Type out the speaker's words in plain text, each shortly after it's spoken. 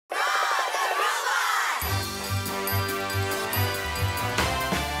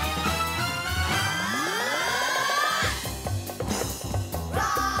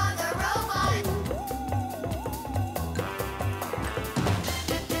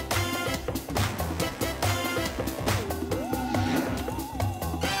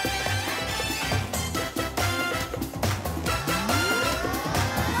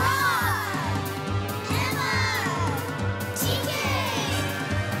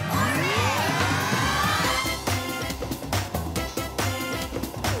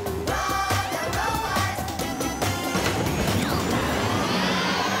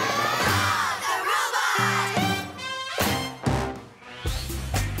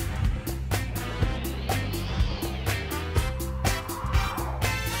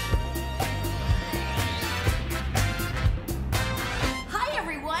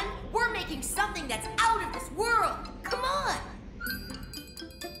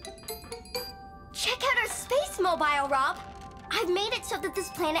mobile, Rob. I've made it so that this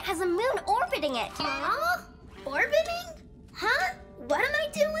planet has a moon orbiting it. Orbiting? Huh? What am I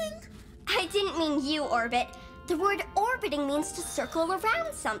doing? I didn't mean you orbit. The word orbiting means to circle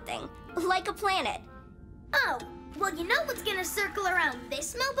around something, like a planet. Oh, well, you know what's gonna circle around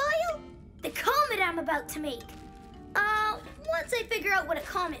this mobile? The comet I'm about to make. Once I figure out what a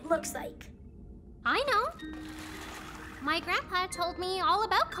comet looks like. I know. My grandpa told me all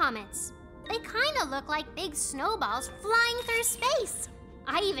about comets. They kind of look like big snowballs flying through space.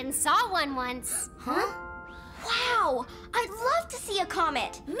 I even saw one once. Huh? Wow! I'd love to see a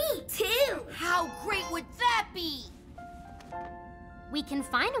comet. Me too. How great would that be? We can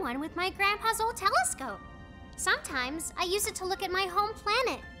find one with my grandpa's old telescope. Sometimes I use it to look at my home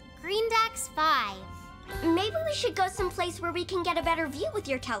planet, Greendax 5. Maybe we should go someplace where we can get a better view with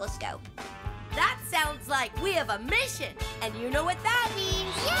your telescope. That sounds like we have a mission, and you know what that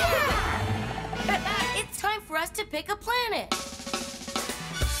means. Yeah! It's time for us to pick a planet.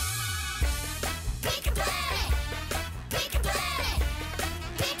 Pick a planet! Pick a planet!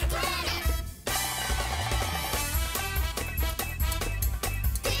 Pick a planet!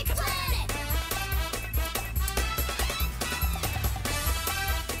 Pick a planet!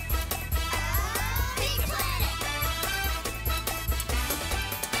 Pick a planet!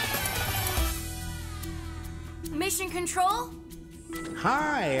 Mission Control?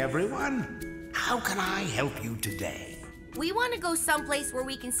 Hi, everyone. How can I help you today? We want to go someplace where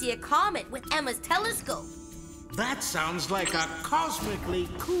we can see a comet with Emma's telescope. That sounds like a cosmically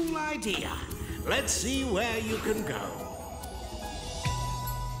cool idea. Let's see where you can go.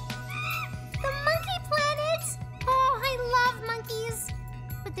 The monkey planet! Oh, I love monkeys.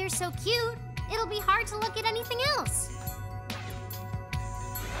 But they're so cute, it'll be hard to look at anything else.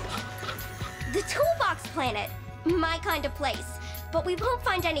 The toolbox planet. My kind of place. But we won't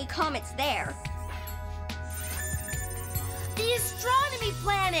find any comets there. The Astronomy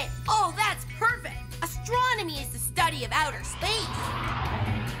Planet! Oh, that's perfect! Astronomy is the study of outer space.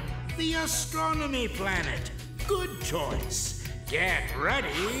 The Astronomy Planet. Good choice. Get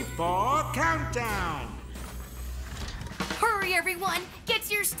ready for countdown. Hurry, everyone! Get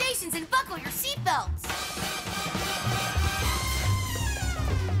to your stations and buckle your seatbelts!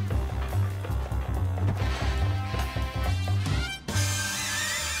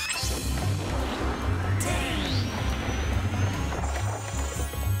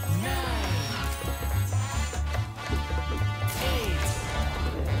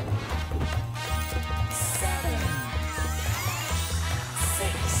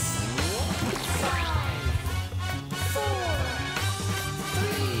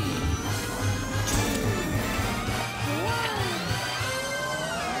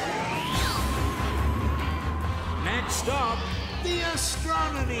 Stop the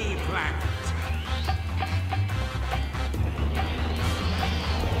Astronomy Planet.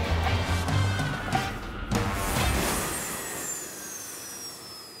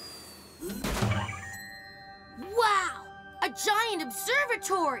 Wow! A giant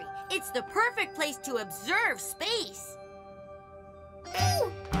observatory! It's the perfect place to observe space.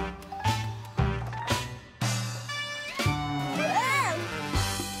 Ooh.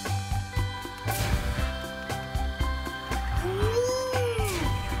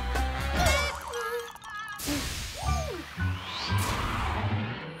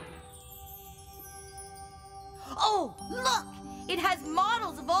 Oh, look! It has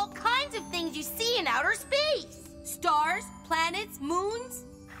models of all kinds of things you see in outer space. Stars, planets, moons.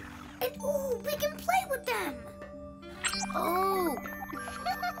 And ooh, we can play with them. Oh,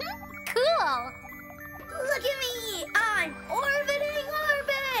 cool. Look at me. I'm orbiting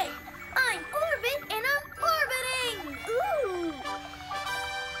orbit. I'm orbit and I'm orbiting. Ooh.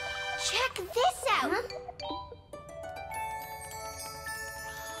 Check this out. Huh?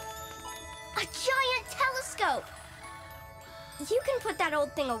 A giant telescope. You can put that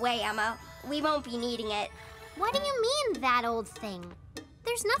old thing away, Emma. We won't be needing it. What do you mean, that old thing?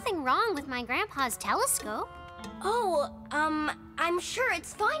 There's nothing wrong with my grandpa's telescope. Oh, I'm sure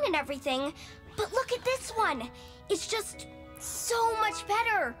it's fine and everything, but look at this one. It's just so much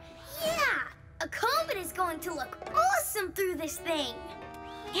better. Yeah, a comet is going to look awesome through this thing.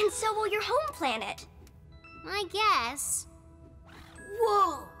 And so will your home planet. I guess.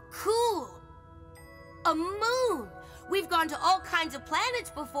 Whoa, cool. A moon. We've gone to all kinds of planets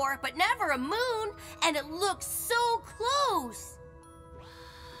before, but never a moon, and it looks so close.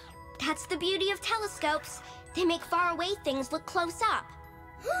 That's the beauty of telescopes. They make faraway things look close up.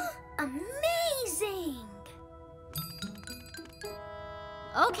 Amazing!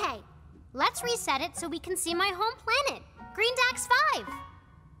 Okay, let's reset it so we can see my home planet, Greendax 5.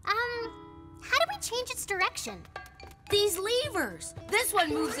 How do we might change its direction. These levers. This one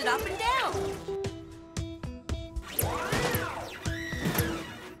moves it up and down.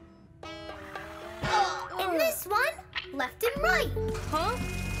 And this one, left and right. Huh?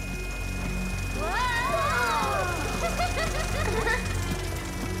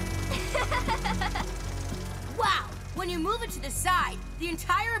 Wow! When you move it to the side, the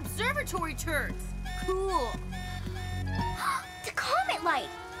entire observatory turns. Cool. The comet light!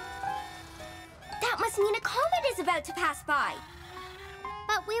 That must mean a comet is about to pass by.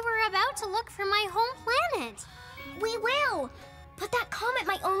 But we were about to look for my home planet. We will! But that comet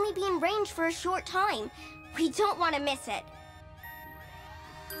might only be in range for a short time. We don't want to miss it.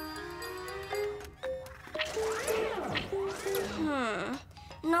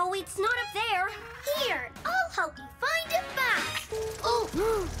 No, it's not up there. Here, I'll help you find it fast. Oh!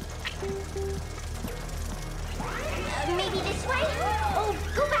 Maybe this way? Oh,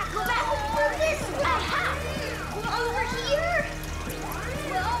 go back, go back. Over this way. Aha! Over here?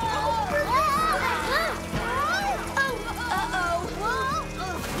 Over this way. Uh-oh.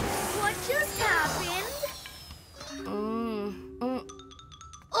 What just happened?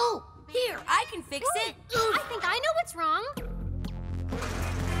 Oh, here, I can fix it. I think I know what's wrong.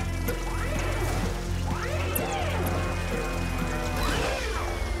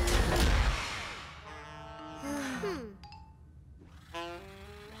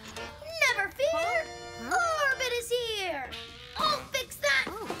 Never fear. Orbit is here. I'll fix that.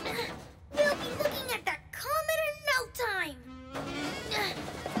 We'll be looking at that comet in no time.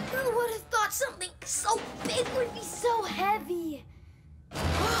 Who would have thought something so big would be so heavy?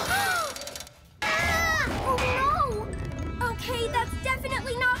 Oh, no! Okay, that's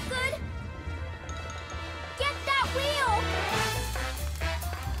definitely not good. Get that wheel!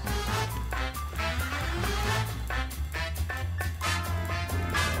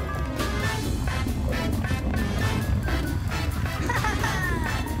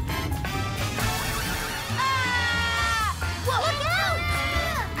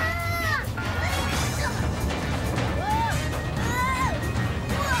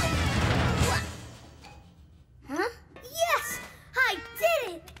 Yes, I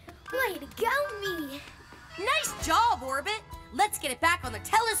did it. Way to go, me. Nice job, Orbit. Let's get it back on the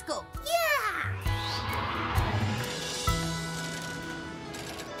telescope. Yeah.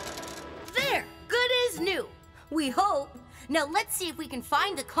 There, good as new. We hope. Now let's see if we can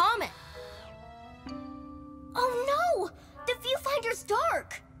find the comet. Oh, no! The viewfinder's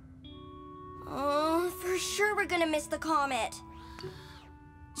dark. Oh, for sure we're gonna miss the comet.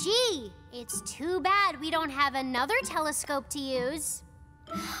 Gee, it's too bad we don't have another telescope to use.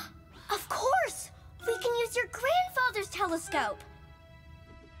 Of course! We can use your grandfather's telescope.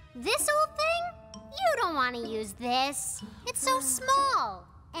 This old thing? You don't want to use this. It's so small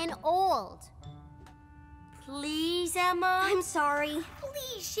and old. Please, Emma? I'm sorry.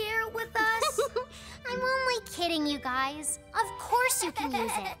 Please share it with us. I'm only kidding, you guys. Of course you can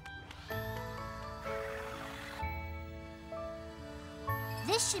use it.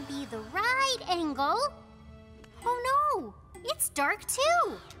 This should be the right angle. Oh no, it's dark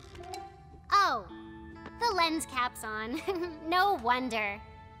too. Oh, the lens cap's on. No wonder.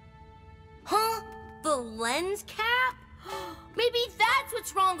 Huh? The lens cap? Maybe that's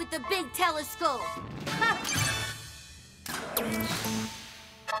what's wrong with the big telescope.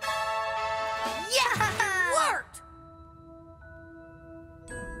 Yeah! Worked!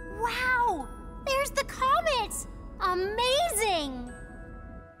 Wow, there's the comet. Amazing.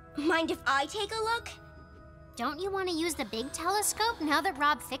 Mind if I take a look? Don't you want to use the big telescope now that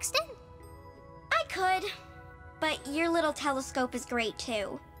Rob fixed it? I could. But your little telescope is great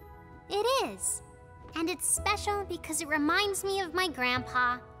too. It is. And it's special because it reminds me of my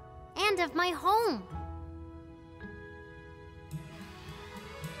grandpa and of my home.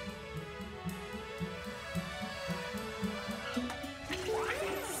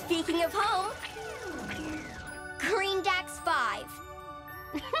 Speaking of home, Green Dax 5.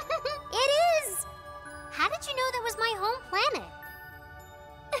 It is! How did you know that was my home planet?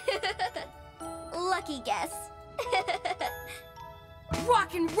 Lucky guess.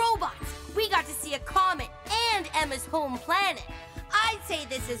 Rockin' robots! We got to see a comet and Emma's home planet. I'd say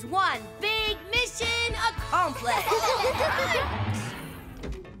this is one big mission accomplished.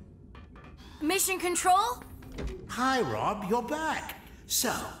 Mission Control? Hi, Rob, you're back.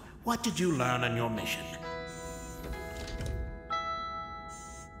 So, what did you learn on your mission?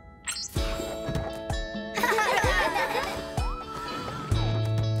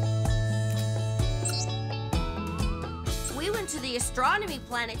 We went to the Astronomy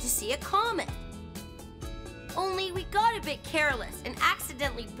Planet to see a comet. Only we got a bit careless and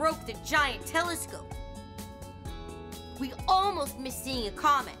accidentally broke the giant telescope. We almost missed seeing a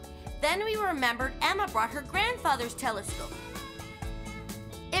comet. Then we remembered Emma brought her grandfather's telescope.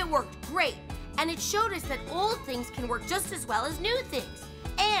 It worked great, and it showed us that old things can work just as well as new things.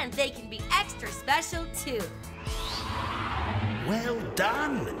 And they can be extra special, too. Well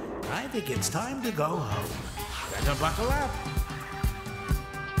done. I think it's time to go home. Better buckle up.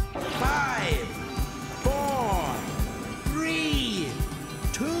 5,